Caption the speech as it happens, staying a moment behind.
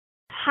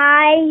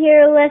Hi,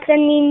 you're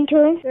listening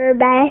to Your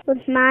Best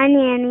with my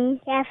nanny,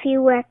 Kathy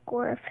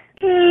Weckworth.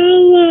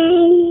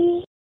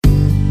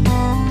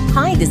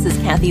 Hi, this is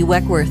Kathy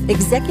Weckworth,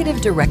 Executive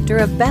Director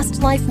of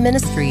Best Life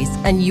Ministries,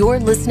 and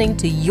you're listening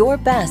to Your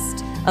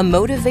Best, a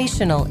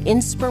motivational,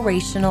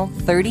 inspirational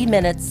 30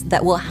 minutes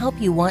that will help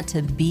you want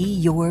to be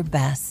your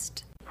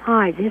best.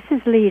 Hi, this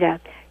is Lita.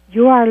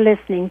 You are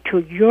listening to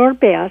Your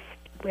Best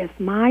with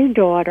my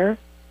daughter,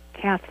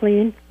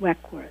 Kathleen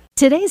Weckworth.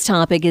 Today's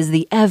topic is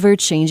the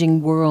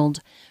ever-changing world.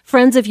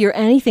 Friends, if you're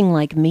anything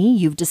like me,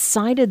 you've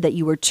decided that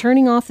you are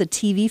turning off the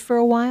TV for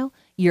a while,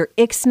 you're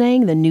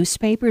ixnaying the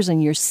newspapers,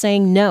 and you're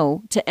saying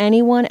no to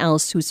anyone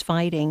else who's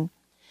fighting.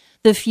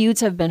 The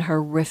feuds have been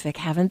horrific,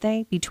 haven't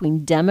they?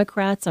 Between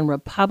Democrats and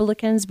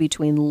Republicans,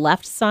 between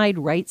left side,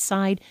 right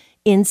side,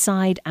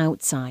 inside,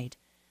 outside.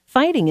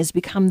 Fighting has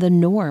become the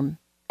norm.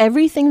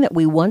 Everything that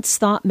we once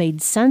thought made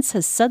sense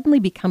has suddenly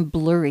become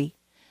blurry.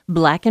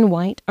 Black and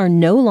white are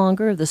no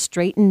longer the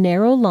straight and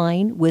narrow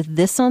line with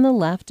this on the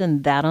left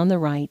and that on the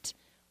right.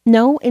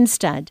 No,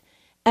 instead,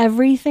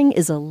 everything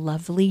is a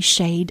lovely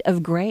shade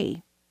of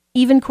gray.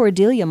 Even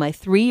Cordelia, my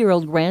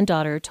 3-year-old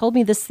granddaughter, told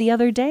me this the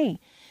other day.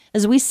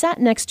 As we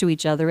sat next to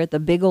each other at the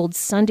big old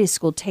Sunday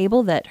school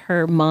table that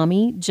her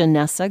mommy,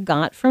 Janessa,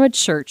 got from a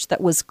church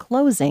that was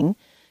closing,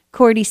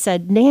 Cordy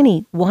said,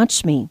 "Nanny,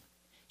 watch me."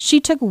 She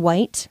took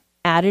white,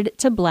 added it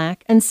to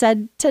black, and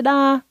said,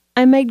 "Ta-da,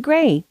 I made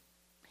gray."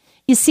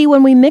 You see,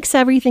 when we mix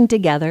everything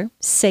together,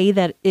 say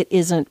that it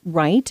isn't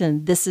right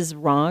and this is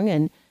wrong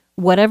and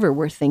whatever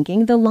we're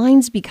thinking, the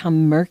lines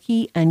become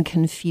murky and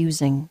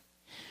confusing.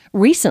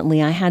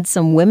 Recently, I had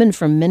some women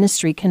from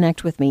ministry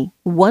connect with me.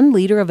 One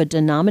leader of a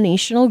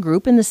denominational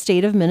group in the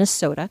state of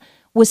Minnesota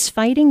was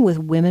fighting with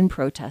women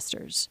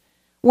protesters.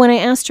 When I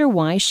asked her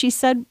why, she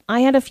said,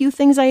 "I had a few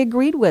things I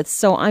agreed with,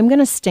 so I'm going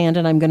to stand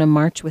and I'm going to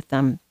march with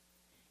them."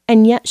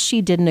 And yet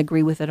she didn't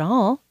agree with it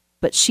all,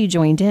 but she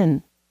joined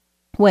in.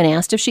 When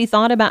asked if she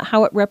thought about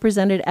how it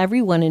represented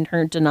everyone in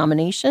her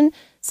denomination,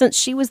 since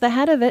she was the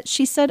head of it,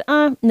 she said,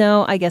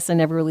 no, I guess I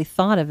never really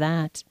thought of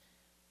that.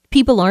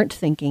 People aren't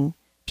thinking.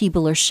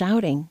 People are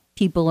shouting.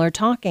 People are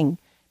talking.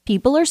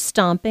 People are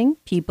stomping.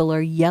 People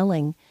are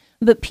yelling.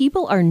 But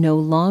people are no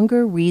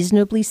longer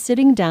reasonably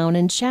sitting down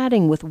and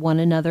chatting with one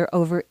another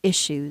over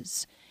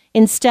issues.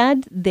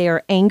 Instead, they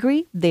are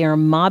angry, they are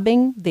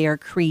mobbing, they are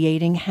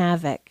creating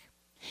havoc.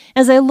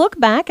 As I look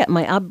back at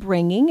my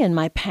upbringing and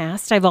my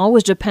past, I've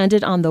always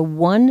depended on the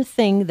one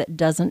thing that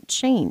doesn't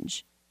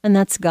change, and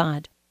that's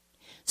God.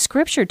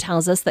 Scripture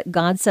tells us that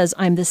God says,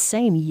 "I'm the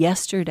same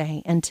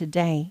yesterday and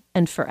today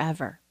and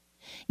forever."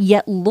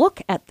 Yet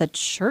look at the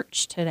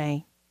church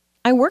today.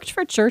 I worked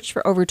for church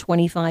for over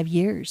 25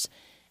 years.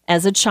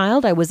 As a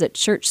child, I was at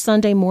church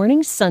Sunday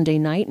morning, Sunday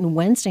night, and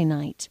Wednesday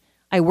night.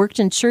 I worked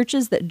in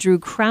churches that drew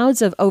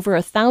crowds of over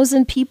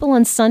 1,000 people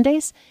on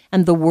Sundays,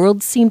 and the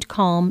world seemed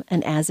calm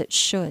and as it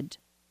should.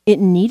 It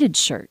needed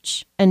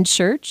church, and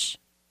church,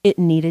 it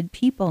needed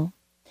people.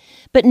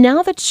 But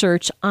now the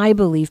church, I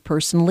believe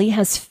personally,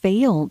 has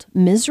failed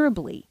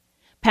miserably.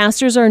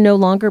 Pastors are no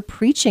longer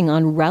preaching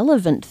on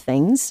relevant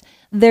things.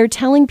 They're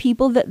telling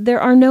people that there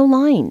are no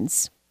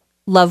lines.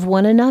 Love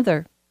one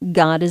another.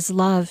 God is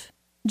love.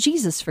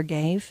 Jesus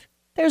forgave.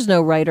 There's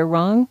no right or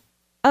wrong.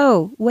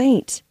 Oh,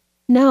 wait.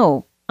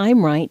 No,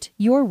 I'm right,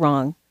 you're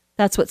wrong.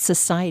 That's what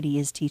society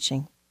is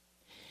teaching.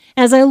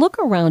 As I look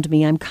around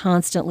me, I'm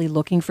constantly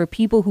looking for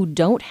people who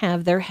don't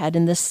have their head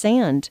in the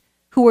sand,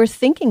 who are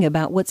thinking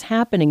about what's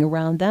happening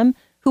around them,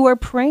 who are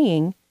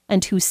praying,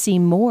 and who see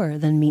more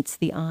than meets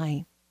the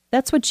eye.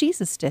 That's what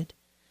Jesus did.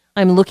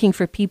 I'm looking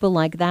for people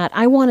like that.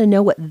 I want to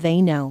know what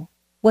they know,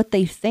 what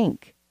they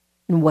think,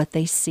 and what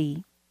they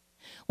see.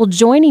 Well,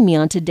 joining me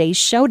on today's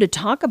show to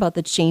talk about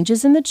the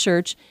changes in the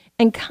church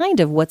and kind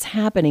of what's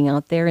happening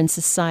out there in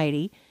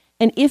society,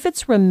 and if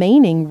it's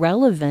remaining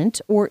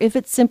relevant or if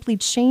it's simply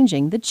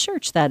changing, the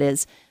church, that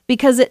is,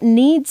 because it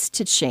needs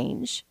to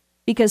change,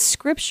 because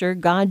Scripture,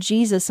 God,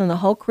 Jesus, and the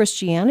whole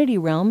Christianity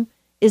realm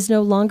is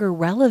no longer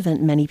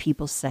relevant, many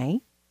people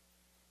say.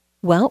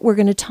 Well, we're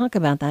going to talk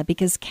about that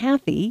because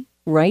Kathy,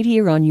 right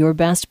here on Your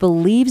Best,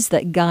 believes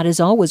that God is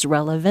always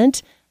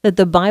relevant, that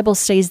the Bible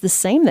stays the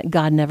same, that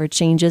God never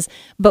changes.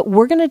 But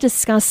we're going to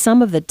discuss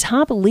some of the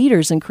top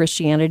leaders in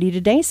Christianity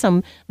today,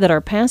 some that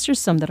are pastors,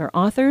 some that are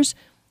authors,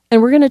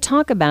 and we're going to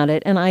talk about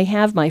it. And I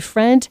have my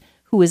friend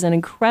who is an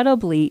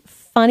incredibly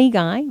funny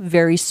guy,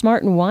 very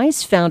smart and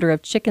wise, founder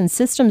of Chicken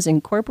Systems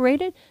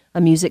Incorporated, a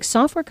music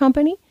software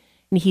company,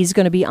 and he's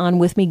going to be on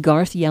with me,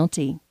 Garth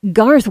Yelty.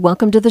 Garth,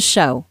 welcome to the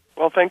show.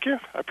 Well, thank you.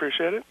 I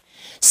appreciate it.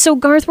 So,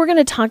 Garth, we're going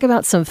to talk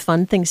about some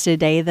fun things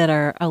today that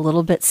are a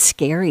little bit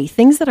scary,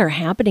 things that are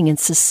happening in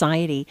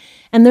society.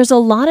 And there's a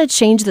lot of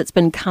change that's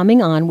been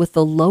coming on with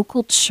the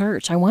local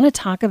church. I want to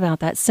talk about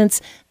that since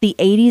the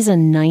 80s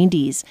and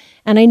 90s.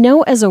 And I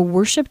know as a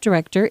worship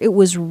director, it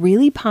was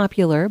really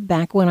popular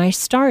back when I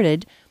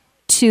started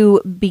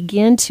to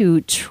begin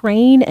to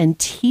train and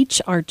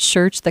teach our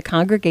church, the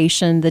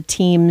congregation, the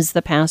teams,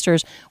 the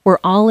pastors, were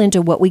all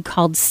into what we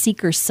called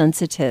seeker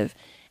sensitive.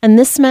 And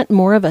this meant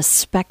more of a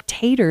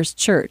spectator's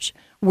church,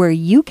 where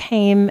you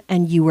came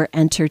and you were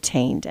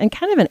entertained, and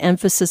kind of an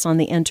emphasis on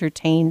the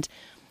entertained.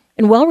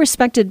 And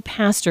well-respected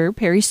pastor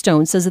Perry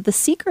Stone says that the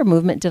seeker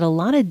movement did a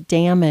lot of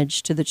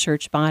damage to the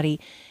church body.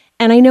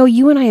 And I know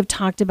you and I have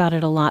talked about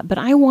it a lot, but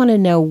I want to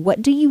know,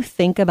 what do you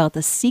think about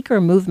the seeker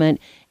movement?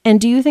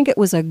 And do you think it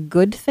was a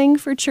good thing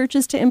for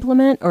churches to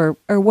implement, or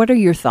what are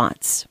your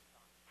thoughts?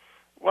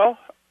 Well,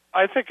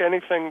 I think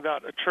anything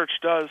that a church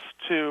does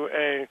to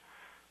a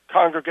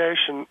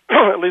congregation,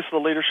 at least the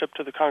leadership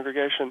to the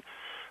congregation,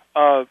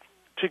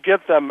 to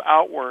get them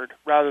outward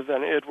rather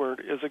than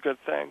inward is a good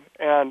thing.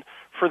 And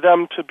for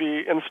them to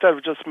be, instead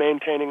of just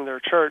maintaining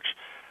their church,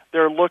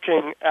 they're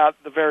looking at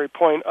the very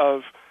point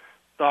of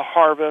the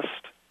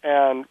harvest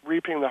and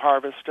reaping the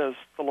harvest, as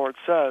the Lord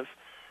says.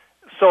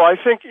 So I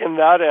think in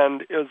that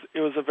end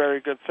it was a very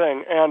good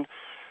thing. And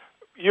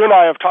you and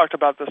I have talked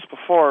about this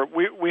before.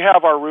 We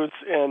have our roots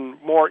in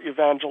more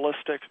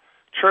evangelistic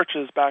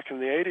churches back in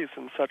the 80s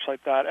and such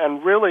like that.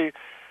 And really,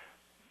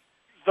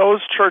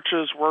 those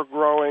churches were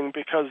growing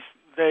because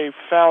they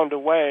found a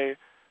way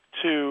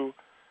to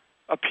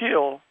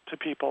appeal to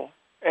people.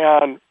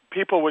 And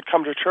people would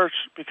come to church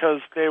because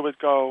they would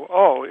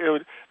go,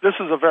 this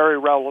is a very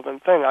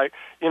relevant thing.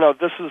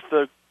 This is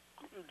the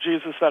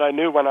Jesus that I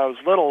knew when I was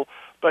little,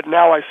 but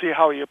now I see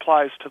how he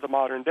applies to the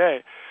modern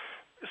day.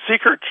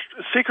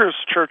 Seekers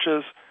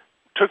churches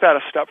took that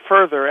a step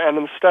further, and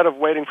instead of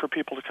waiting for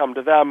people to come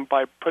to them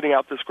by putting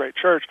out this great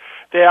church,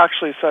 they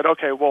actually said,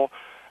 okay, well,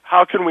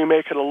 how can we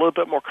make it a little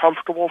bit more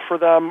comfortable for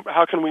them?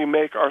 How can we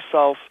make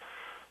ourselves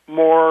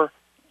more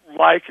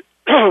like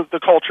the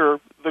culture,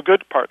 the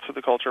good parts of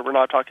the culture? We're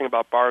not talking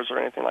about bars or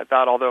anything like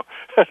that, although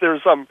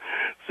there's some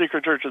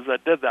secret churches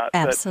that did that.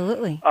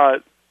 Absolutely.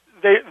 But,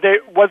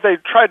 what they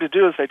tried to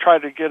do is they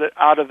tried to get it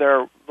out of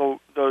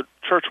the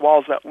church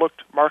walls that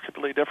looked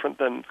markedly different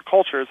than the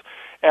cultures,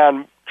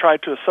 and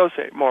tried to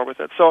associate more with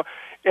it. So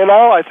in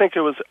all, I think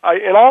it was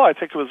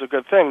a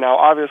good thing. Now,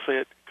 obviously,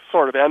 it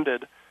sort of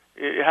ended.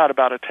 It had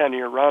about a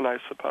 10-year run, I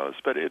suppose,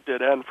 but it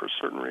did end for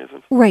certain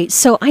reasons. Right.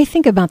 So I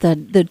think about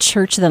the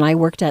church that I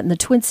worked at in the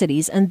Twin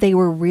Cities, and they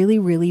were really,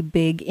 really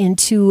big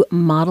into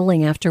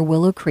modeling after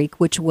Willow Creek,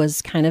 which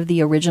was kind of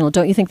the original.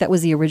 Don't you think that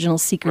was the original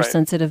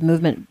seeker-sensitive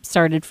movement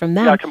started from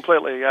them? Yeah,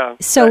 completely, yeah.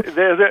 So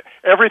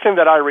everything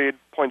that I read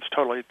points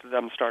totally to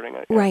them starting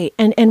it. Yeah. Right.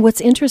 And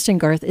what's interesting,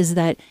 Garth, is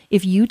that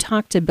if you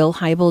talk to Bill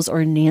Hybels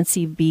or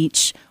Nancy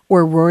Beach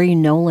or Rory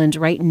Noland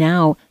right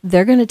now,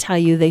 they're going to tell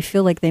you they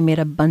feel like they made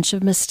a bunch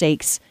of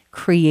mistakes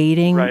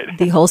creating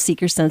the whole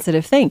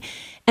seeker-sensitive thing.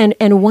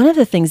 And one of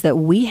the things that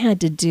we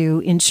had to do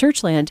in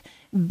Churchland,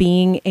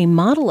 being a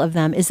model of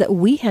them, is that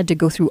we had to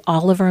go through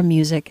all of our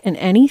music and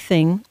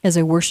anything. As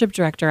a worship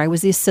director, I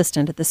was the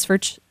assistant at this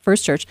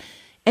first church.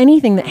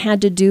 Anything that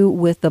had to do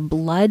with the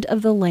blood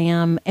of the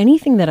lamb,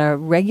 anything that a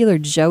regular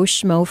Joe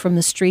Schmo from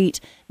the street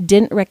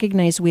didn't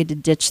recognize, we had to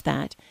ditch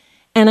that.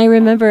 And I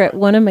remember at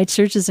one of my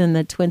churches in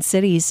the Twin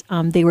Cities,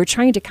 they were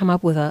trying to come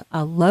up with a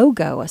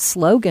logo, a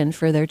slogan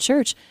for their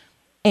church.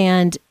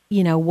 And,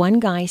 one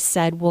guy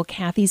said, well,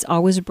 Kathy's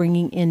always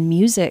bringing in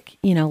music,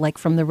 like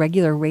from the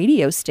regular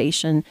radio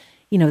station,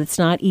 it's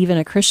not even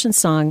a Christian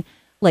song.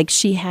 Like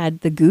she had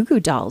the Goo Goo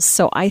Dolls.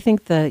 So I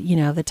think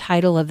the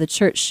title of the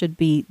church should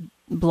be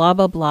blah,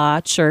 blah,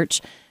 blah,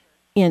 church.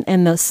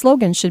 And the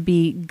slogan should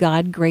be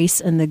God, Grace,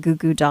 and the Goo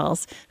Goo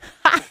Dolls.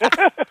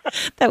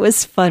 That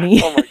was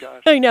funny. Oh, my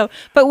gosh. I know,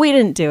 but we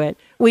didn't do it.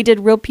 We did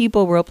Real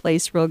People, Real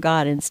Place, Real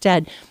God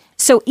instead.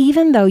 So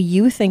even though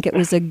you think it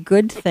was a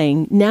good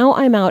thing, now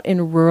I'm out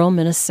in rural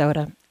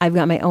Minnesota. I've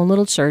got my own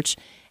little church,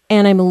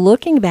 and I'm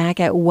looking back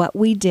at what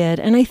we did,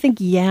 and I think,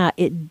 yeah,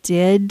 it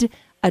did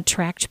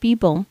attract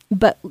people.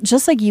 But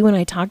just like you and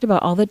I talked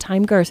about all the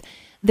time, Garth,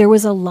 there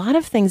was a lot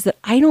of things that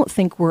I don't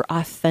think were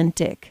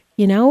authentic.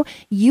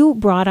 You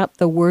brought up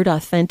the word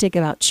authentic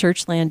about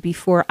Churchland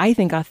before I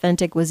think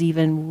authentic was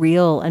even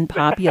real and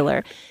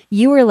popular.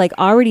 You were like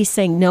already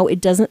saying, no, it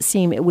doesn't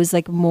seem, it was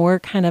like more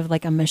kind of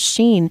like a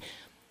machine.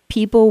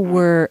 People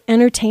were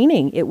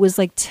entertaining. It was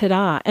like,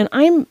 ta-da. And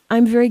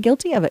I'm very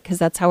guilty of it because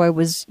that's how I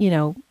was,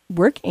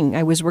 working.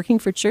 I was working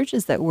for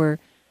churches that were,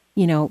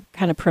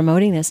 kind of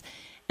promoting this.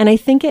 And I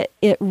think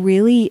it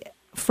really,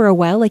 for a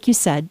while, like you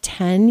said,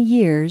 10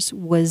 years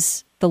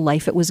was the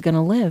life it was going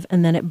to live,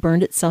 and then it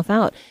burned itself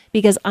out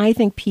because I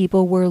think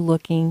people were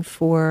looking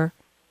for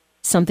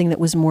something that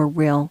was more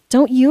real.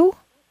 Don't you?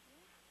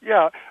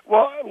 Yeah.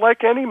 Well,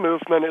 like any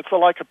movement, it's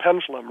like a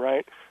pendulum,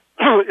 right?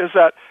 Is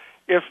that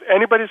if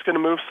anybody's going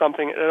to move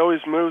something, it always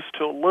moves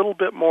to a little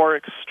bit more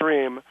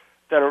extreme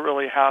than it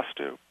really has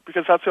to,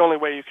 because that's the only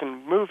way you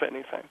can move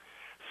anything.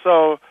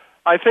 So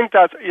I think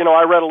that's,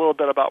 I read a little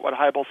bit about what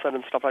Hybels said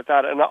and stuff like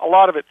that, and a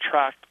lot of it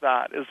tracked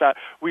that, is that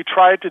we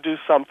tried to do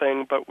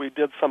something, but we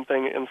did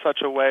something in such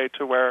a way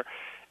to where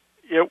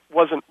it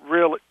wasn't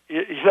really,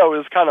 it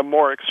was kind of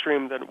more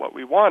extreme than what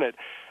we wanted.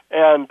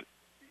 And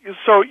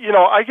so,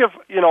 I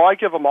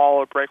give them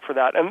all a break for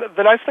that. And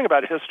the nice thing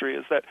about history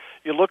is that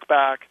you look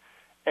back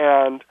and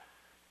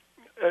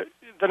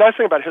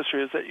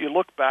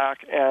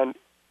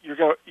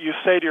you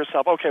say to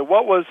yourself, okay,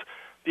 what was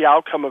the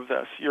outcome of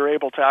this. You're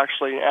able to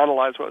actually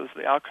analyze what was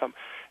the outcome.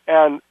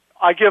 And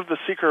I give the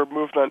seeker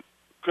movement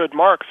good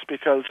marks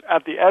because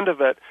at the end of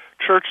it,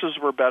 churches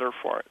were better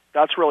for it.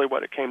 That's really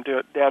what it came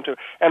down to.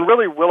 And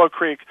really, Willow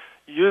Creek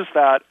used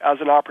that as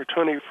an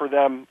opportunity for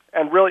them.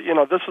 And really,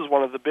 this is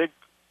one of the big,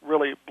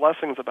 really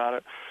blessings about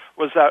it,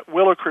 was that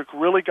Willow Creek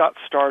really got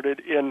started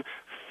in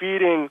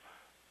feeding,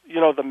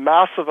 the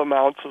massive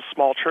amounts of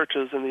small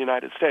churches in the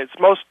United States.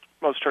 Most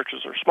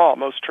churches are small.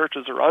 Most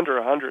churches are under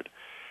 100.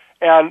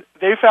 And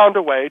they found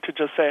a way to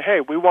just say, hey,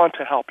 we want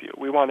to help you.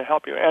 We want to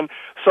help you. And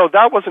so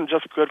that wasn't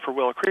just good for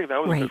Willow Creek.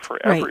 That was good for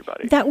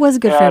everybody. That was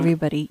good for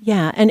everybody,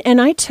 yeah. And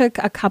I took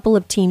a couple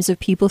of teams of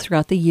people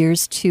throughout the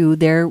years to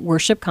their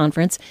worship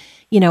conference.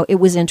 It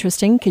was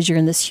interesting because you're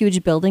in this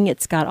huge building.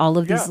 It's got all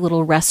of these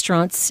little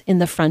restaurants in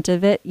the front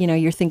of it.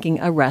 You're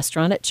thinking a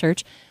restaurant at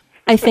church.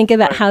 I think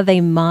about how they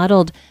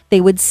modeled,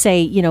 they would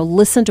say,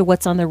 listen to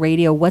what's on the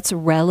radio, what's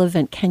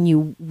relevant. Can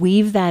you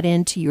weave that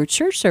into your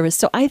church service?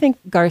 So I think,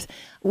 Garth,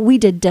 we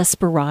did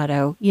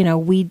Desperado,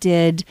 we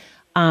did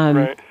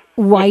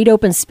Wide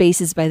Open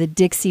Spaces by the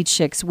Dixie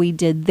Chicks. We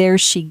did There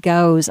She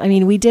Goes. I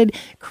mean, we did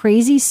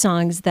crazy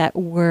songs that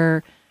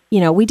were,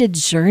 we did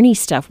Journey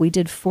stuff. We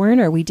did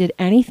Foreigner. We did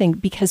anything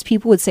because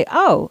people would say,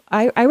 oh,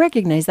 I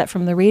recognize that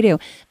from the radio.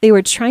 They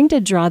were trying to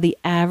draw the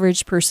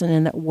average person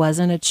in that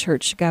wasn't a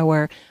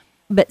churchgoer.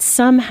 But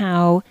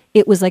somehow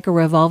it was like a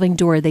revolving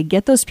door. They'd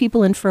get those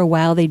people in for a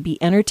while. They'd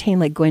be entertained,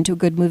 like going to a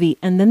good movie.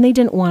 And then they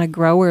didn't want to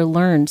grow or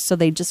learn. So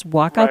they'd just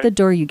walk out the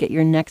door. You get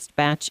your next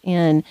batch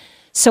in.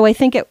 So I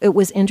think it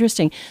was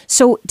interesting.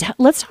 So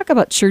let's talk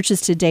about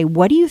churches today.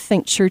 What do you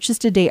think churches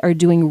today are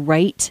doing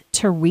right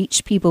to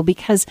reach people?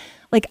 Because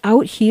like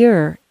out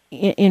here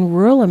in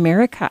rural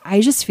America,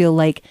 I just feel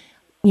like,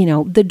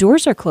 the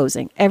doors are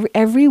closing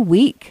every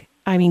week.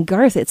 I mean,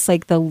 Garth, it's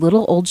like the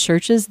little old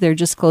churches, they're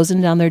just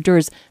closing down their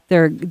doors.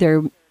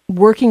 They're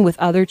working with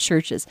other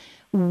churches.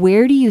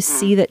 Where do you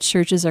see that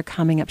churches are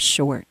coming up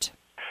short?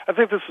 I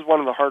think this is one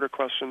of the harder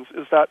questions,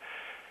 is that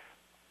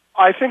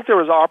I think there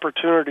was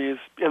opportunities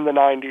in the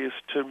 90s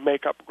to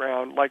make up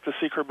ground, like the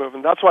seeker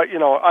movement. That's why,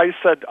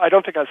 I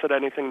don't think I said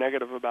anything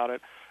negative about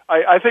it.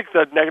 I think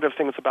the negative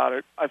things about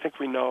it, I think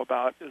we know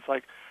about, is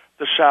like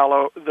the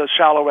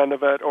shallow end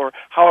of it, or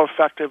how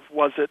effective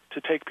was it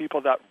to take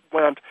people that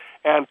went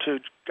and to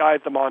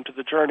guide them onto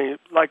the journey.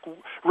 Like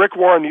Rick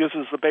Warren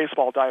uses the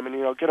baseball diamond,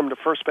 get them to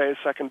first base,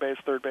 second base,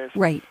 third base,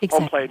 right, exactly.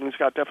 Home plate, and he's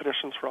got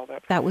definitions for all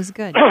that. That was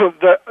good.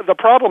 The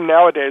problem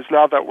nowadays,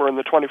 now that we're in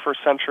the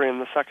 21st century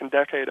and the second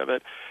decade of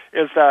it,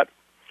 is that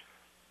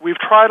we've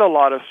tried a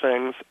lot of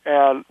things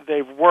and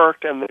they've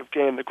worked and they've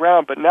gained the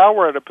ground, but now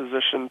we're at a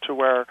position to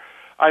where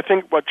I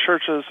think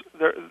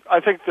I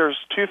think there's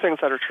two things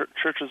that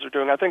churches are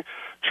doing. I think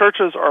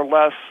churches are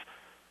less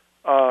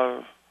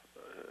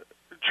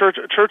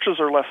churches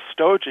are less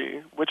stodgy,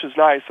 which is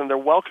nice, and they're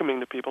welcoming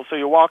to people. So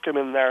you walk them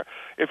in there.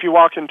 If you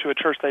walk into a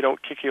church, they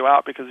don't kick you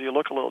out because you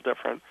look a little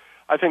different.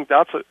 I think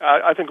that's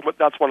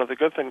one of the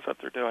good things that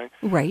they're doing.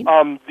 Right.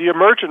 The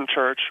emergent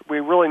church, we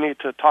really need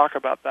to talk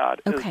about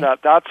that. Okay. Is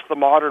that's the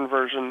modern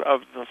version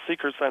of the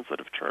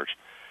seeker-sensitive church.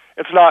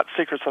 It's not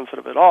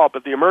seeker-sensitive at all,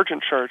 but the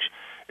emergent church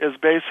is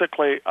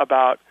basically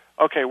about,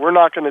 okay, we're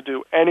not going to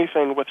do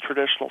anything with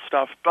traditional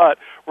stuff, but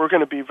we're going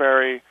to be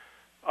very,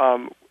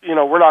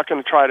 we're not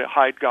going to try to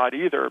hide God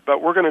either,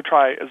 but we're going to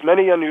try as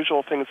many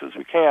unusual things as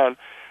we can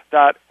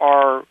that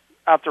are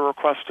at the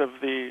request of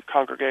the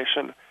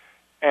congregation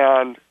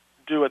and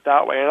do it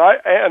that way.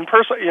 And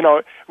personally,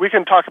 we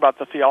can talk about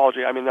the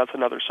theology. I mean, that's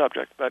another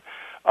subject, but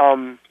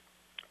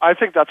I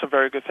think that's a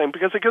very good thing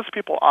because it gives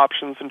people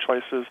options and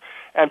choices,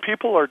 and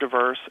people are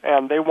diverse,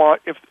 and they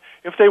want, if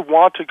they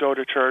want to go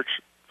to church,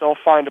 they'll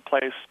find a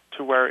place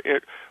to where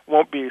it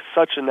won't be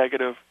such a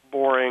negative,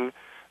 boring,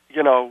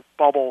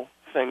 bubble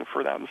thing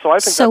for them. So I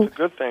think that's a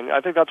good thing.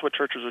 I think that's what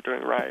churches are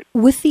doing right.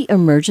 With the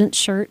emergent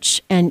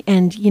church, and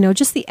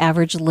just the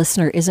average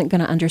listener isn't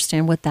going to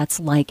understand what that's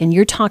like. And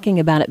you're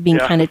talking about it being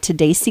kind of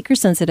today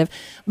seeker-sensitive,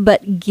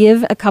 but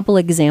give a couple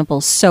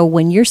examples. So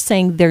when you're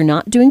saying they're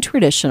not doing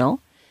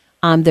traditional,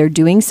 they're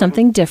doing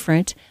something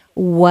different,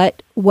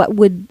 what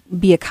would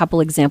be a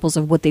couple examples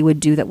of what they would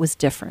do that was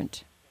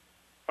different?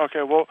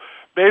 Okay, well,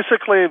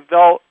 basically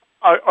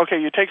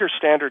you take your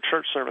standard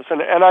church service,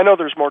 and I know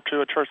there's more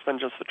to a church than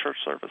just the church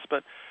service,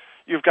 but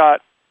you've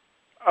got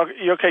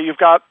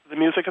the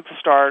music at the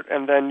start,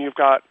 and then you've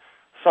got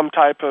some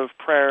type of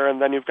prayer,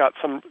 and then you've got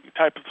some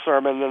type of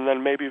sermon, and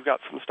then maybe you've got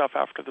some stuff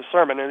after the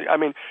sermon. And I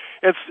mean,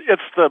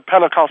 it's the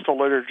Pentecostal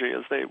liturgy,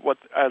 as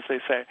they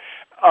say.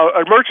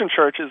 Emergent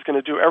church is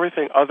going to do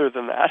everything other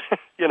than that.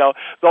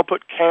 They'll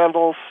put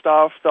candles,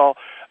 stuff. They'll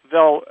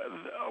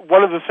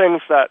one of the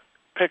things that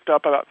picked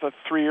up about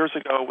 3 years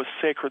ago was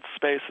sacred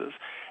spaces,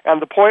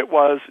 and the point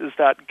is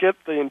that get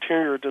the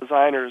interior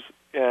designers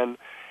in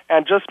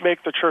and just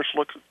make the church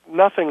look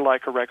nothing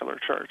like a regular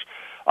church.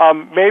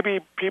 Maybe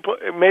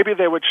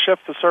they would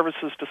shift the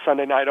services to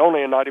Sunday night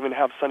only and not even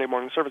have Sunday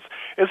morning service.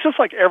 It's just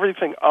like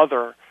everything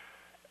other.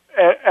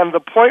 And the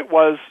point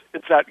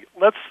is that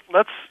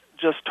let's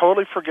just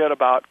totally forget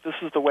about this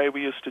is the way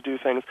we used to do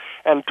things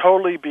and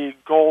totally be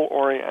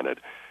goal-oriented,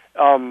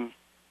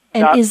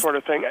 that sort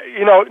of thing.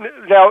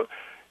 Now,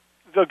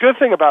 the good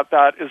thing about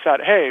that is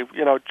that, hey,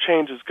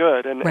 change is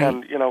good,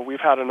 and we've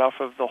had enough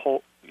of the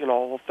whole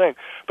thing.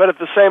 But at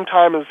the same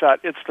time is that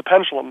it's the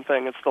pendulum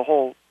thing, it's the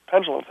whole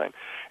pendulum thing,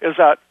 is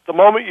that the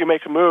moment you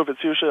make a move,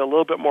 it's usually a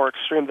little bit more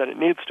extreme than it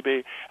needs to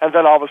be, and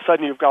then all of a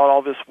sudden you've got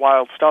all this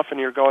wild stuff, and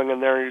you're going in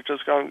there and you're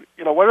just going,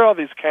 what are all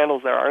these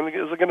candles there?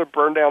 Is it going to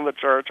burn down the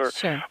church, or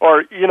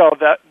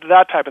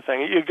that type of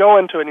thing? You go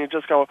into it and you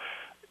just go,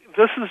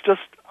 this is just,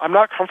 I'm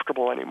not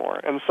comfortable anymore,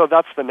 and so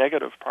that's the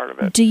negative part of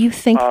it. Do you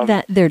think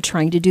that they're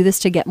trying to do this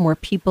to get more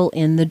people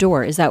in the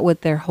door? Is that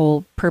what their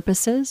whole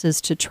purpose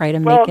is to try to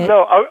make it?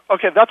 Well, no,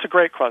 okay, that's a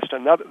great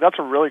question. That's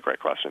a really great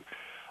question.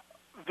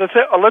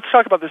 Let's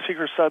talk about the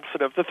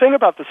seeker-sensitive. The thing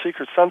about the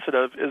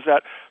seeker-sensitive is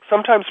that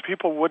sometimes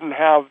people wouldn't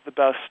have the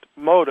best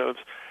motives.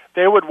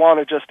 They would want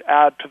to just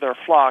add to their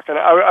flock. And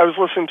I was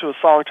listening to a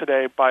song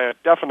today by a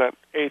definite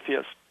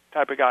atheist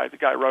type of guy. The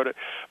guy wrote it.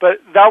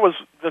 But that was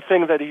the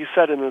thing that he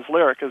said in his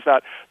lyric, is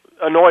that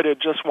anointed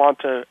just want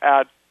to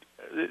add,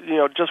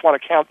 just want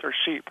to count their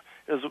sheep,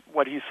 is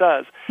what he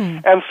says.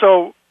 And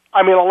so,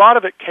 I mean, a lot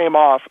of it came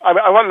off.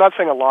 I'm not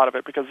saying a lot of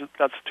it because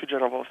that's too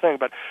general a thing,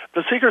 but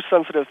the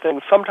seeker-sensitive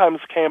thing sometimes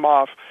came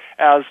off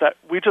as that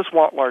we just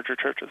want larger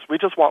churches. We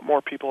just want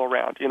more people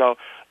around.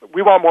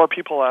 We want more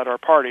people at our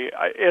party.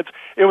 It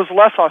was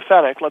less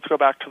authentic. Let's go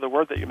back to the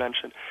word that you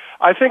mentioned.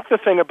 I think the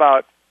thing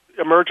about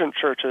emergent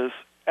churches,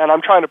 and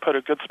I'm trying to put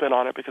a good spin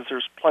on it because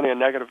there's plenty of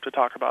negative to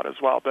talk about as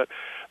well, but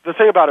the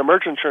thing about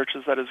emergent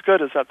churches that is good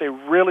is that they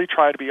really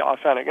try to be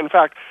authentic. In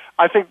fact,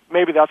 I think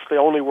maybe that's the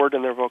only word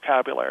in their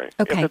vocabulary.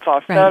 Okay, if it's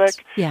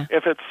authentic, right.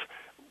 If it's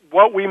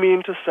what we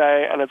mean to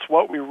say and it's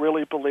what we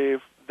really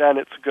believe, then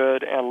it's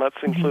good, and let's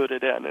include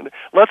it in. And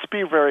let's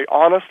be very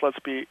honest. Let's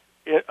be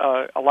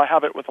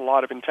have it with a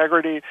lot of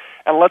integrity,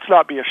 and let's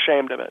not be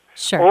ashamed of it.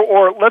 Sure.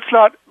 Or let's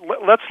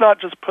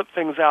not just put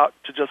things out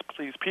to just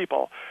please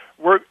people.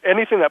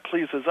 Anything that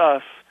pleases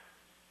us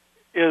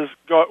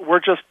we're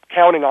just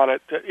counting on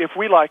it. If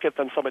we like it,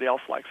 then somebody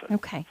else likes it.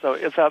 Okay. So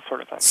it's that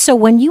sort of thing. So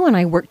when you and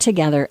I worked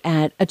together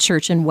at a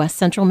church in West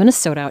Central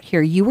Minnesota out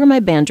here, you were my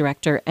band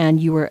director, and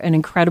you were an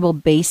incredible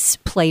bass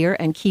player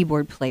and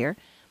keyboard player.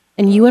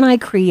 And you and I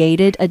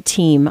created a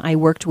team. I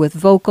worked with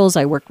vocals.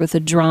 I worked with the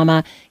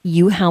drama.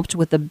 You helped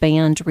with the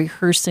band,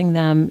 rehearsing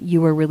them.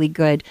 You were really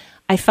good.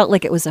 I felt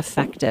like it was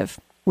effective.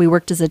 We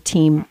worked as a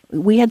team.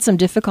 We had some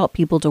difficult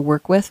people to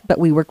work with, but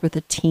we worked with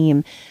a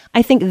team.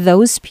 I think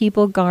those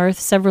people, Garth,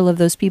 several of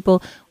those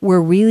people were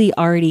really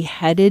already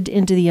headed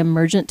into the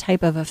emergent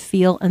type of a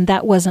feel, and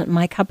that wasn't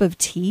my cup of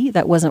tea.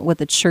 That wasn't what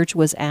the church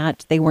was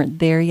at. They weren't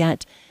there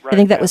yet. Right, I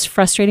think that was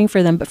frustrating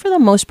for them, but for the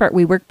most part,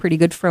 we worked pretty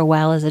good for a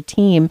while as a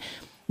team.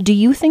 Do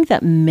you think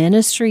that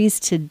ministries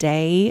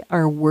today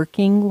are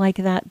working like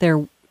that?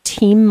 They're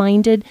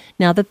team-minded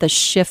now that the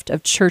shift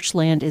of church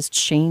land is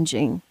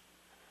changing?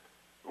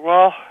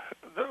 Well,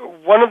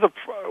 one of the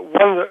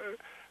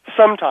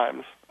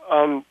sometimes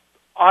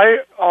I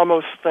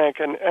almost think,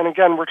 and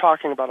again we're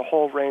talking about a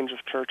whole range of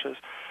churches,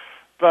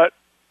 but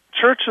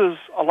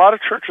a lot of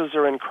churches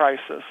are in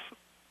crisis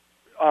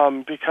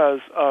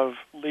because of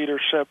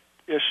leadership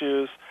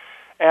issues,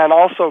 and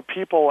also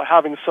people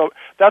having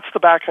that's the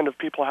back end of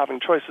people having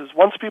choices.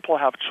 Once people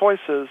have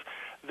choices,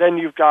 then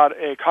you've got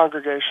a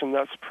congregation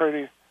that's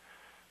pretty,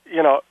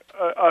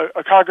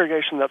 a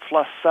congregation that's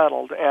less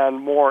settled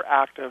and more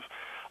active.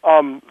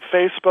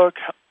 Facebook,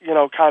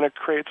 kind of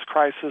creates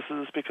crises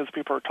because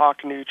people are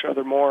talking to each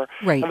other more.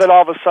 Right. And then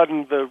all of a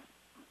sudden the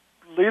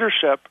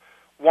leadership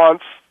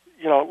wants,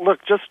 look,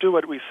 just do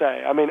what we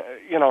say. I mean,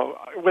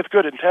 with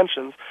good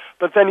intentions.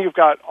 But then you've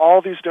got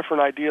all these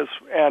different ideas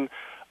and,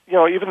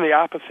 even the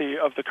apathy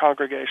of the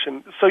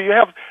congregation. So you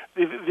have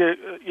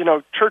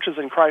the churches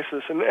in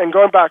crisis. And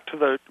going back to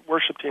the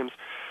worship teams,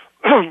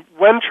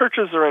 when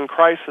churches are in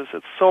crisis,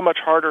 it's so much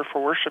harder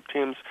for worship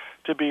teams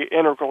to be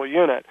integral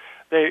unit.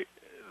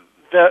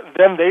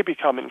 Then they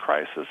become in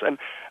crisis. And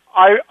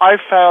I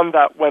found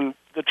that when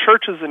the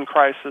church is in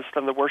crisis,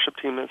 then the worship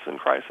team is in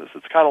crisis.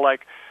 It's kind of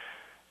like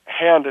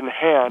hand in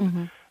hand.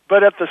 Mm-hmm.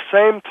 But at the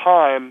same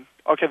time,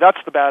 okay, that's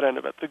the bad end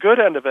of it. The good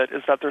end of it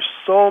is that there's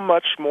so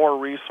much more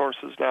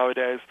resources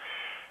nowadays,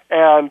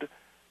 and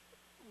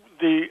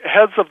the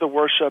heads of the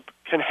worship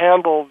can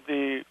handle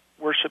the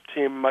worship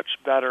team much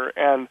better,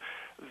 and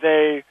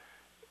they're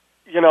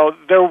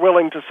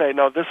willing to say,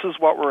 no, this is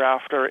what we're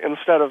after,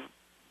 instead of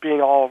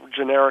being all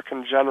generic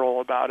and general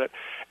about it,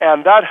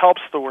 and that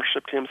helps the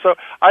worship team. So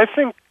I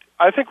think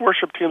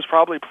worship teams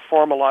probably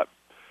perform a lot.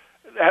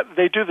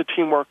 They do the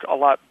teamwork a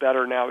lot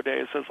better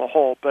nowadays as a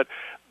whole, but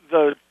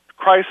the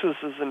crises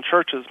in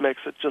churches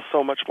makes it just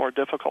so much more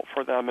difficult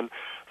for them. And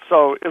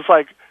so it's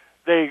like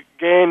they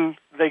gain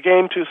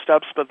 2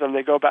 steps, but then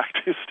they go back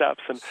 2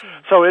 steps, and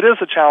so it is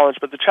a challenge.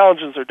 But the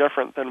challenges are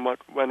different than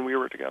when we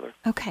were together.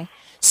 Okay.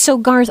 So,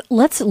 Garth,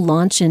 let's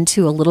launch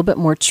into a little bit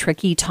more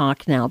tricky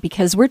talk now,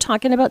 because we're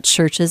talking about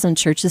churches and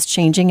churches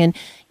changing. And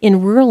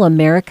in rural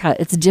America,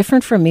 it's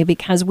different for me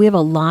because we have a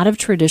lot of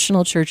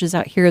traditional churches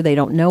out here. They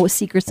don't know what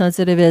seeker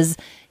sensitive is.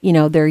 You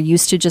know, they're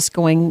used to just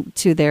going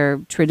to their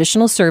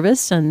traditional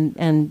service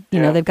and you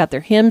know, they've got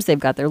their hymns, they've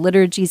got their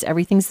liturgies,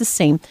 everything's the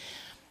same.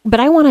 But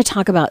I want to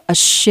talk about a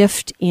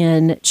shift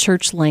in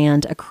church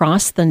land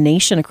across the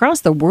nation,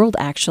 across the world,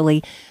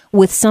 actually,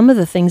 with some of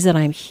the things that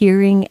I'm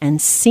hearing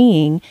and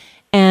seeing.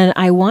 And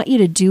I want you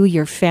to do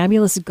your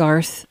fabulous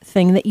Garth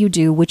thing that you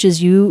do, which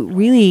is you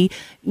really,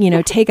 you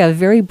know, take a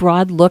very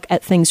broad look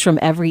at things from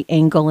every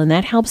angle. And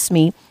that helps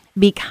me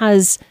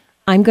because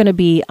I'm going to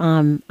be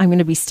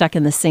stuck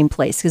in the same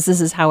place, because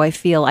this is how I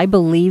feel. I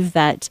believe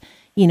that,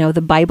 you know,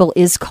 the Bible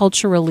is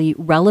culturally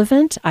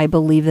relevant. I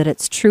believe that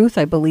it's truth.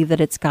 I believe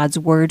that it's God's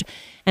word.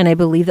 And I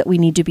believe that we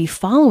need to be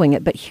following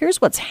it. But here's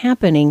what's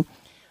happening.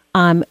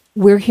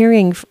 We're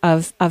hearing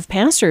of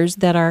pastors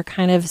that are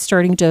kind of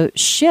starting to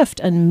shift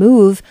and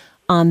move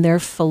on their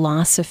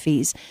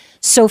philosophies.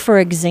 So, for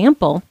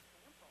example,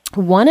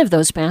 one of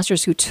those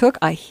pastors who took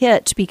a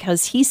hit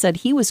because he said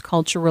he was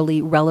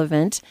culturally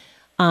relevant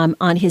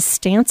on his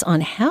stance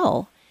on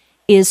hell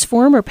is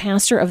former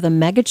pastor of the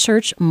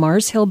megachurch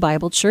Mars Hill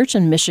Bible Church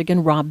in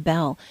Michigan, Rob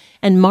Bell.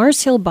 And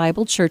Mars Hill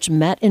Bible Church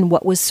met in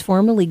what was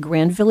formerly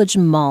Grand Village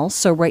Mall.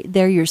 So right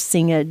there, you're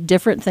seeing a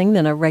different thing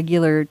than a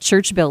regular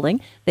church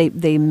building.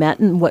 They met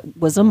in what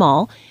was a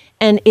mall,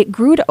 and it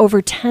grew to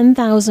over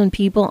 10,000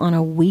 people on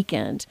a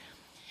weekend.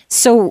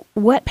 So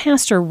what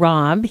Pastor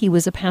Rob, he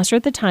was a pastor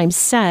at the time,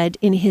 said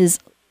in his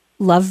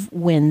Love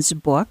Wins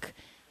book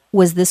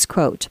was this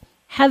quote: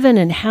 "Heaven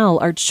and hell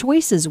are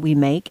choices we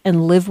make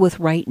and live with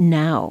right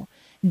now.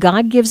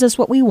 God gives us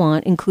what we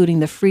want, including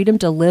the freedom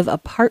to live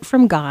apart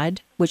from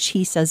God, which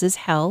he says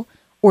is hell,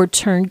 or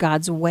turn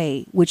God's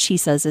way, which he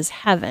says is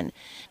heaven."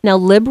 Now,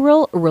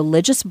 liberal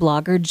religious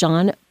blogger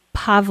John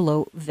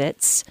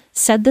Pavlovitz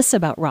said this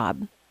about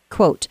Rob,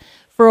 quote,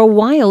 "For a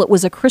while, it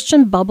was a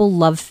Christian bubble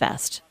love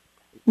fest,"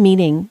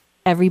 meaning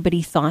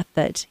everybody thought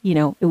that, you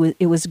know,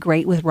 it was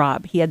great with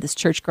Rob. He had this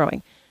church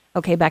growing.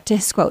 Okay, back to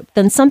his quote.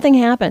 "Then something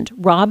happened.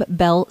 Rob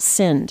Bell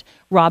sinned.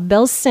 Rob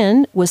Bell's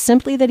sin was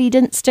simply that he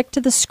didn't stick to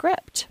the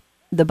script,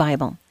 the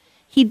Bible.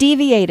 He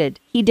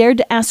deviated. He dared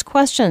to ask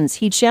questions.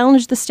 He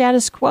challenged the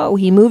status quo.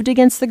 He moved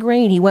against the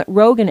grain. He went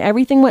rogue and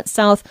everything went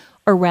south,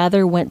 or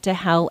rather went to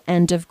hell,"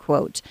 end of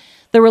quote.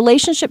 The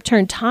relationship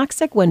turned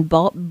toxic when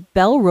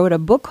Bell wrote a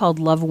book called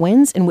Love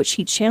Wins, in which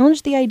he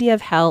challenged the idea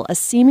of hell, a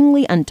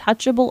seemingly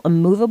untouchable,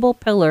 immovable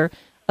pillar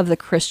of the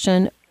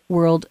Christian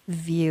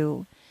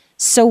worldview.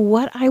 So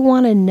what I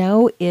want to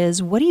know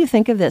is, what do you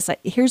think of this?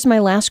 Here's my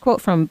last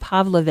quote from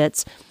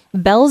Pavlovitz.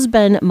 "Bell's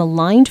been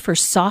maligned for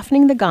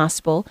softening the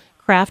gospel,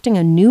 crafting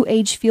a new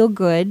age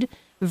feel-good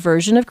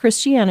version of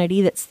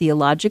Christianity that's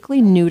theologically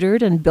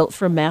neutered and built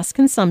for mass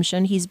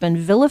consumption. He's been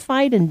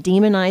vilified and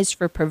demonized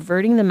for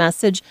perverting the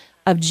message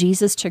of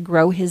Jesus to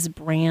grow his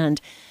brand."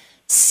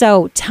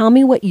 So tell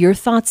me what your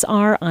thoughts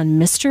are on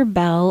Mr.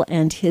 Bell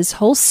and his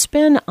whole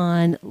spin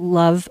on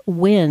Love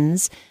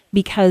Wins.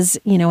 Because,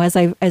 you know, as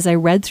I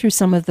read through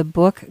some of the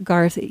book,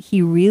 Garth,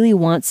 he really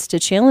wants to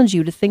challenge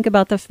you to think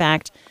about the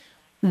fact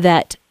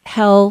that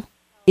hell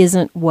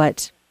isn't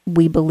what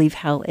we believe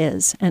hell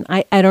is. And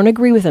I don't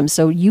agree with him.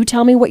 So you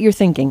tell me what you're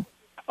thinking.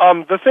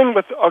 The thing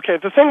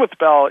with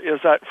Bell is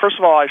that, first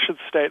of all, I should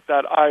state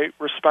that I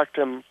respect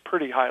him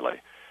pretty highly.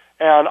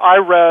 And I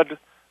read,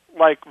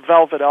 like,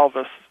 Velvet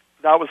Elvis.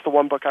 That was the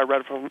one book I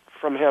read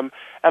from him.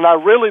 And I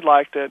really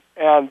liked it.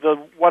 And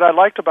what I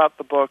liked about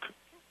the book,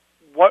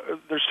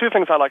 there's 2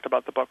 things I liked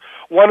about the book.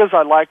 One is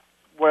I liked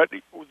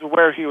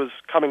where he was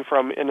coming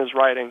from in his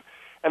writing,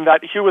 and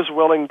that he was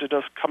willing to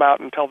just come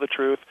out and tell the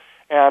truth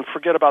and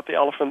forget about the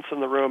elephants in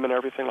the room and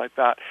everything like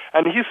that.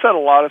 And he said a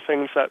lot of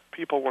things that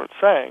people weren't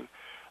saying.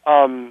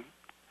 And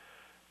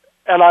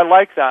I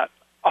like that.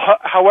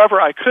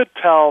 However, I could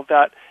tell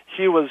that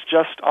he was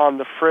just on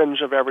the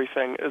fringe of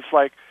everything. It's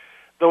like,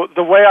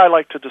 the way I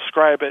like to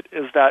describe it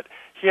is that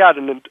he had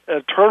an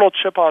eternal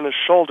chip on his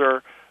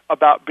shoulder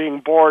about being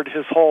bored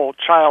his whole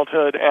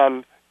childhood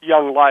and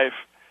young life,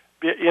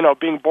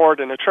 being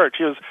bored in a church.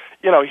 He was,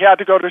 he had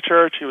to go to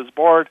church, he was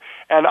bored,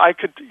 and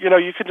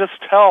you could just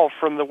tell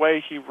from the way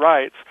he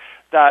writes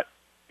that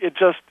it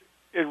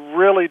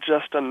really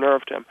just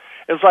unnerved him.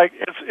 It's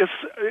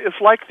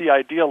like the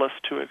idealist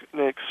to an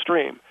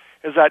extreme,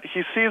 is that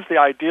he sees the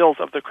ideals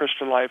of the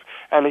Christian life,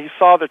 and he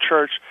saw the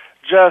church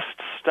just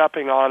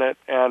stepping on it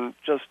and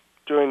just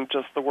doing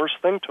just the worst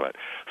thing to it.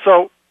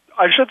 So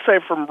I should say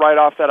from right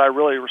off that I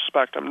really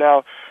respect him.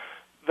 Now,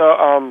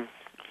 the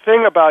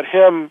thing about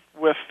him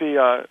with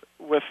the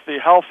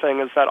hell thing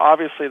is that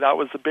obviously that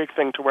was the big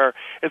thing, to where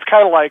it's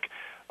kind of like,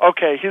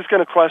 okay, he's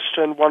going to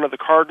question one of the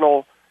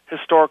cardinal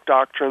historic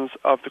doctrines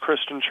of the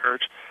Christian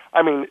church.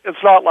 I mean,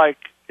 it's not like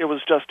it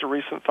was just a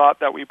recent thought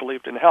that we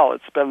believed in hell.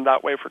 It's been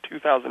that way for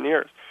 2,000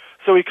 years.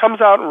 So he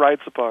comes out and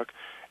writes a book,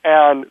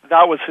 And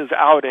that was his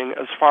outing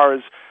as far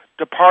as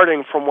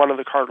departing from one of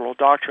the cardinal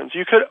doctrines.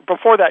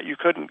 Before that, you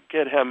couldn't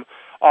get him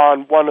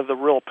on one of the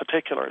real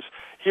particulars.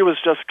 He was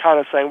just kind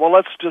of saying, well,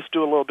 let's just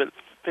do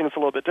things a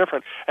little bit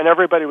different, and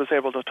everybody was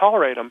able to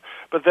tolerate him.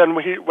 But then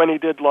when he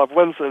did Love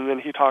Wins, and then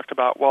he talked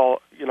about,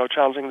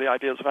 challenging the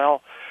ideas of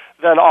hell,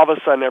 then all of a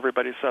sudden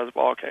everybody says,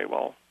 well, okay,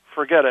 well,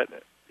 forget it,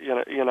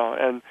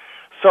 and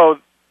so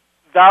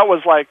that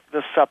was like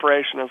this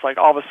separation. It's like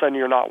all of a sudden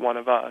you're not one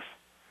of us.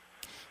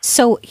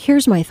 So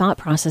here's my thought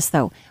process,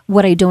 though.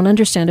 What I don't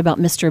understand about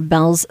Mr.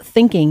 Bell's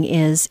thinking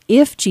is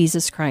if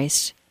Jesus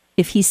Christ,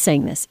 if he's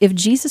saying this, if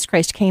Jesus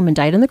Christ came and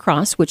died on the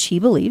cross, which he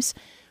believes,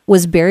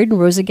 was buried and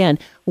rose again,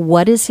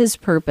 what is his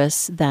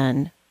purpose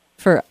then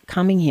for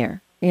coming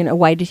here?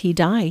 Why did he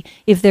die?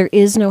 If there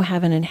is no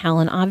heaven and hell,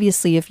 and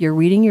obviously if you're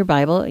reading your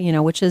Bible,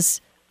 which is,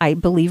 I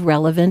believe,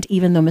 relevant,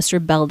 even though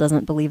Mr. Bell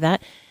doesn't believe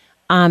that,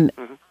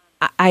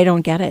 I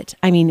don't get it.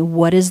 I mean,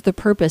 what is the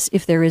purpose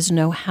if there is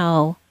no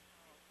hell?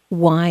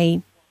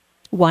 Why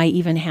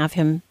even have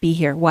him be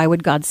here? Why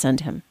would God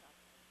send him?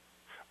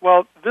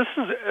 Well, this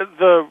is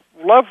the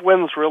Love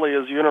Wins really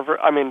is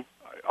universal. I mean,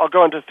 I'll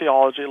go into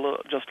theology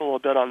just a little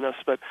bit on this,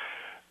 but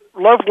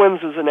Love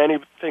Wins isn't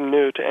anything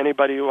new to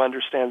anybody who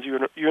understands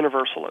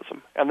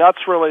universalism, and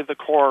that's really the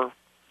core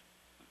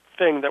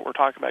thing that we're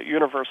talking about,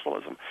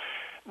 universalism.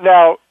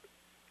 Now,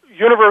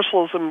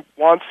 universalism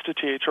wants to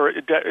teach, or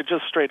it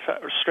just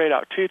straight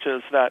out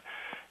teaches that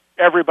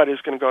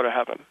everybody's going to go to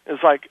heaven.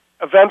 It's like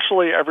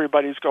eventually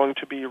everybody's going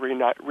to be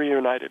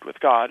reunited with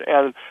God,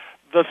 and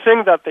the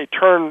thing that they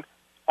turn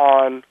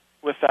on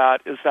with that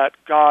is that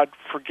God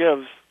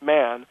forgives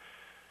man,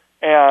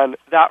 and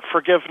that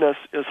forgiveness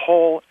is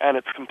whole and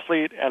it's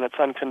complete and it's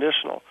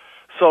unconditional.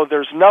 So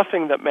there's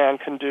nothing that man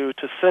can do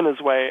to sin his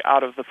way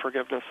out of the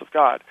forgiveness of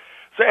God.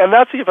 So, and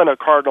that's even a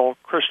cardinal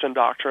Christian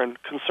doctrine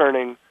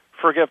concerning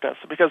forgiveness,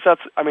 because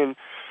that's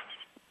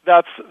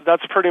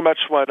pretty much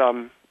what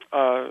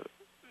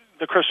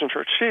the Christian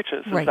church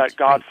teaches, is that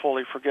God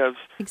fully forgives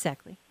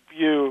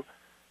you,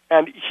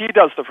 and he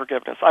does the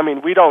forgiveness. I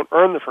mean, we don't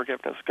earn the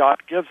forgiveness.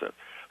 God gives it.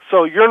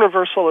 So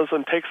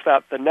universalism takes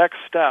that the next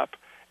step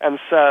and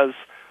says,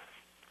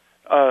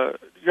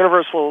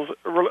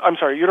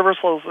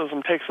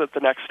 universalism takes it the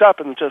next step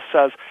and just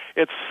says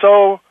it's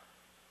so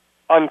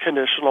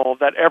unconditional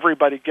that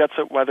everybody gets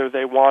it whether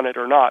they want it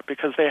or not,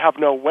 because they have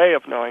no way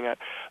of knowing it.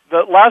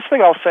 The last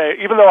thing I'll say,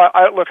 even though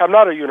I'm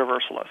not a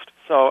universalist,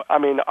 so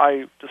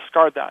I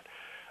discard that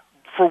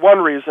for one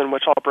reason,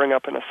 which I'll bring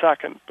up in a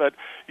second. But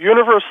you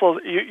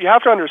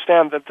have to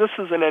understand that this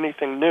isn't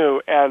anything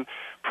new, and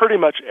pretty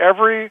much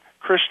every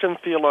Christian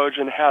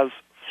theologian has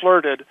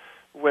flirted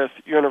with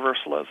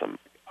universalism.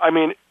 I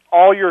mean,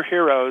 all your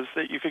heroes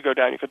that you could go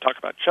down, you could talk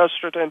about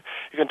Chesterton,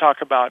 you can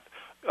talk about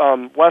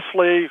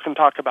Wesley, you can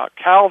talk about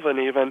Calvin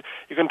even,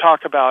 you can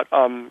talk about,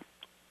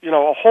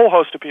 a whole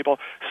host of people,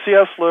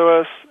 C.S.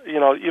 Lewis,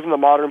 even the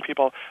modern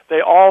people,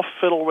 they all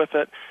fiddle with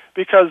it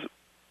because,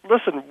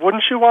 listen,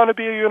 wouldn't you want to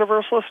be a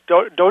universalist?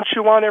 Don't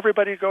you want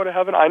everybody to go to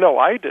heaven? I know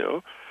I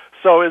do.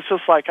 So it's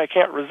just like I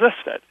can't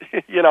resist it.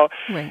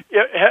 Right.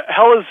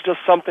 Hell is just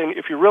something,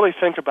 if you really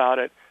think about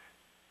it,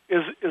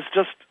 is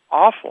just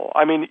awful.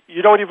 I mean,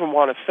 you don't even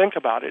want to think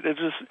about it. It's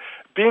just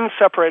being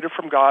separated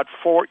from God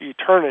for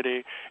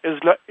eternity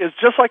is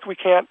just like we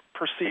can't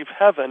perceive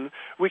heaven,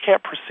 we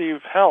can't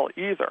perceive hell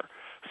either.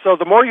 So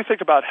the more you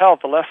think about hell,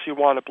 the less you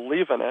want to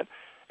believe in it.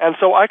 And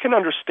so I can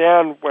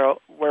understand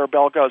where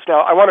Bell goes.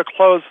 Now, I want to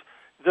close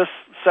this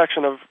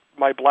section of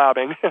my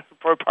blabbing,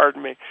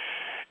 pardon me,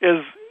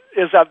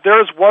 is that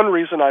there is one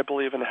reason I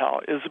believe in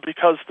hell, is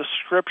because the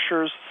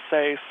Scriptures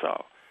say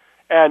so.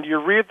 And you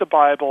read the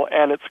Bible,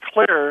 and it's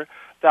clear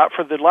that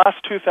for the last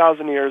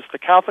 2,000 years, the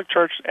Catholic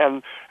Church,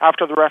 and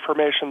after the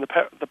Reformation,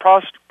 the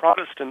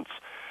Protestants,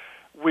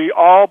 we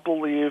all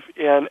believe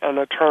in an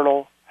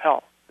eternal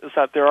hell, is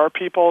that there are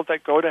people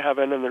that go to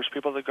heaven and there's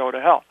people that go to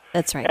hell.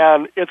 That's right.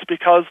 And it's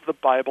because the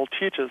Bible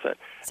teaches it.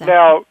 Exactly.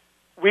 Now,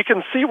 we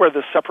can see where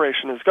this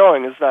separation is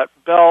going, is that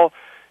Bell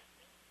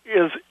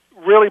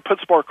really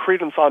puts more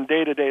credence on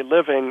day-to-day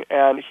living,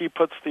 and he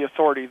puts the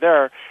authority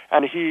there,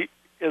 and he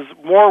is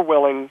more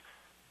willing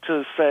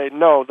to say,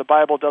 no, the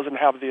Bible doesn't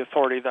have the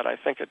authority that I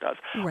think it does.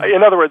 Right.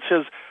 In other words,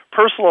 his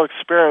personal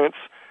experience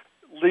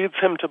leads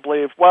him to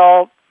believe,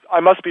 well, I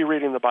must be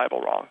reading the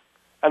Bible wrong.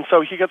 And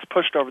so he gets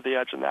pushed over the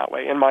edge in that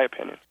way, in my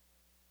opinion.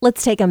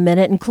 Let's take a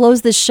minute and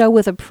close this show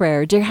with a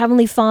prayer. Dear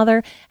Heavenly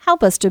Father,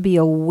 help us to be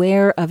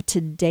aware of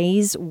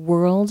today's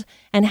world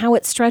and how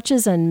it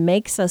stretches and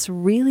makes us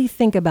really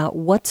think about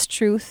what's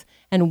truth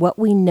and what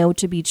we know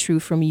to be true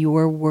from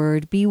your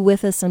word. Be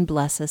with us and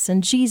bless us.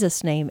 In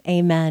Jesus' name,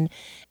 amen.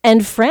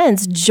 And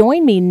friends,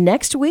 join me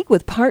next week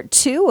with part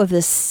 2 of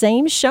this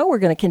same show. We're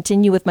going to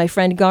continue with my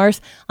friend Garth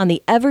on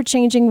the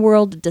ever-changing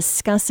world,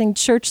 discussing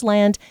church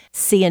land.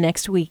 See you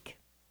next week.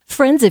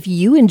 Friends, if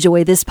you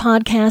enjoy this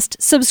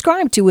podcast,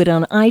 subscribe to it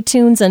on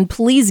iTunes and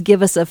please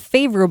give us a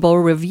favorable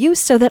review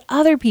so that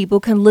other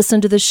people can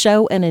listen to the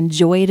show and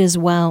enjoy it as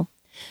well.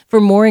 For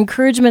more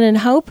encouragement and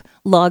hope,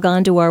 log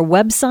on to our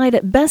website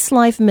at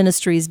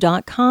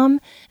bestlifeministries.com.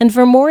 And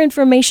for more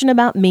information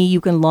about me,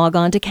 you can log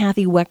on to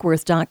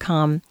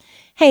kathyweckworth.com.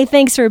 Hey,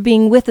 thanks for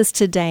being with us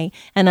today.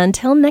 And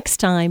until next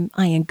time,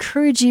 I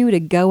encourage you to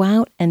go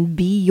out and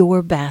be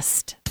your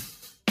best.